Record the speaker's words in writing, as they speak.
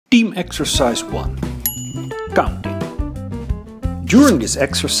Team Exercise 1. Counting. During this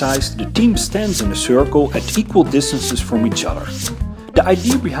exercise, the team stands in a circle at equal distances from each other. The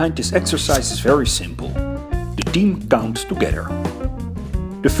idea behind this exercise is very simple. The team counts together.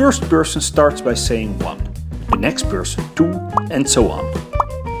 The first person starts by saying 1, the next person 2, and so on.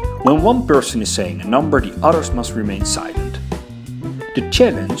 When one person is saying a number, the others must remain silent. The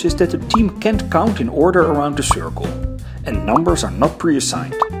challenge is that the team can't count in order around the circle, and numbers are not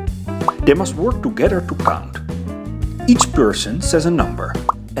pre-assigned. They must work together to count. Each person says a number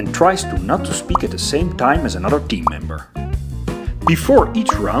and tries not to speak at the same time as another team member. Before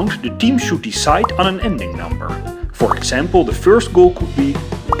each round, the team should decide on an ending number. For example, the first goal could be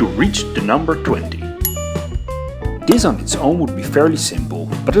to reach the number 20. This on its own would be fairly simple,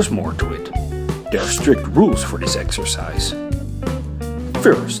 but there's more to it. There are strict rules for this exercise.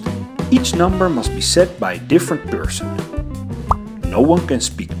 First, each number must be said by a different person. No one can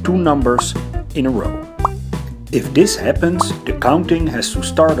speak two numbers in a row. If this happens, the counting has to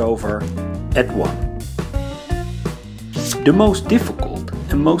start over at 1. The most difficult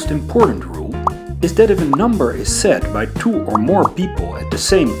and most important rule is that if a number is said by 2 or more people at the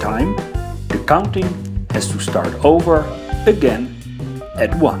same time, the counting has to start over again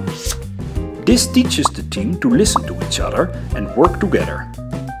at 1. This teaches the team to listen to each other and work together.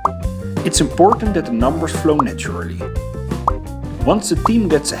 It's important that the numbers flow naturally. Once the team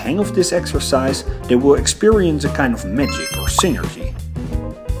gets a hang of this exercise, they will experience a kind of magic or synergy.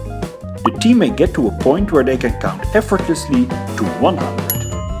 The team may get to a point where they can count effortlessly to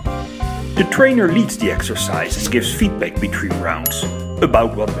 100. The trainer leads the exercise and gives feedback between rounds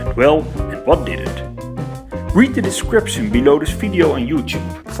about what went well and what didn't. Read the description below this video on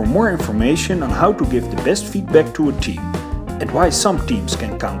YouTube for more information on how to give the best feedback to a team and why some teams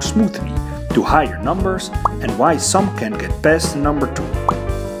can count smoothly to higher numbers and why some can't get past the number 2.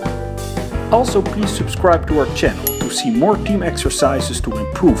 Also, please subscribe to our channel to see more team exercises to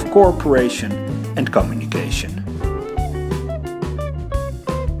improve cooperation and communication.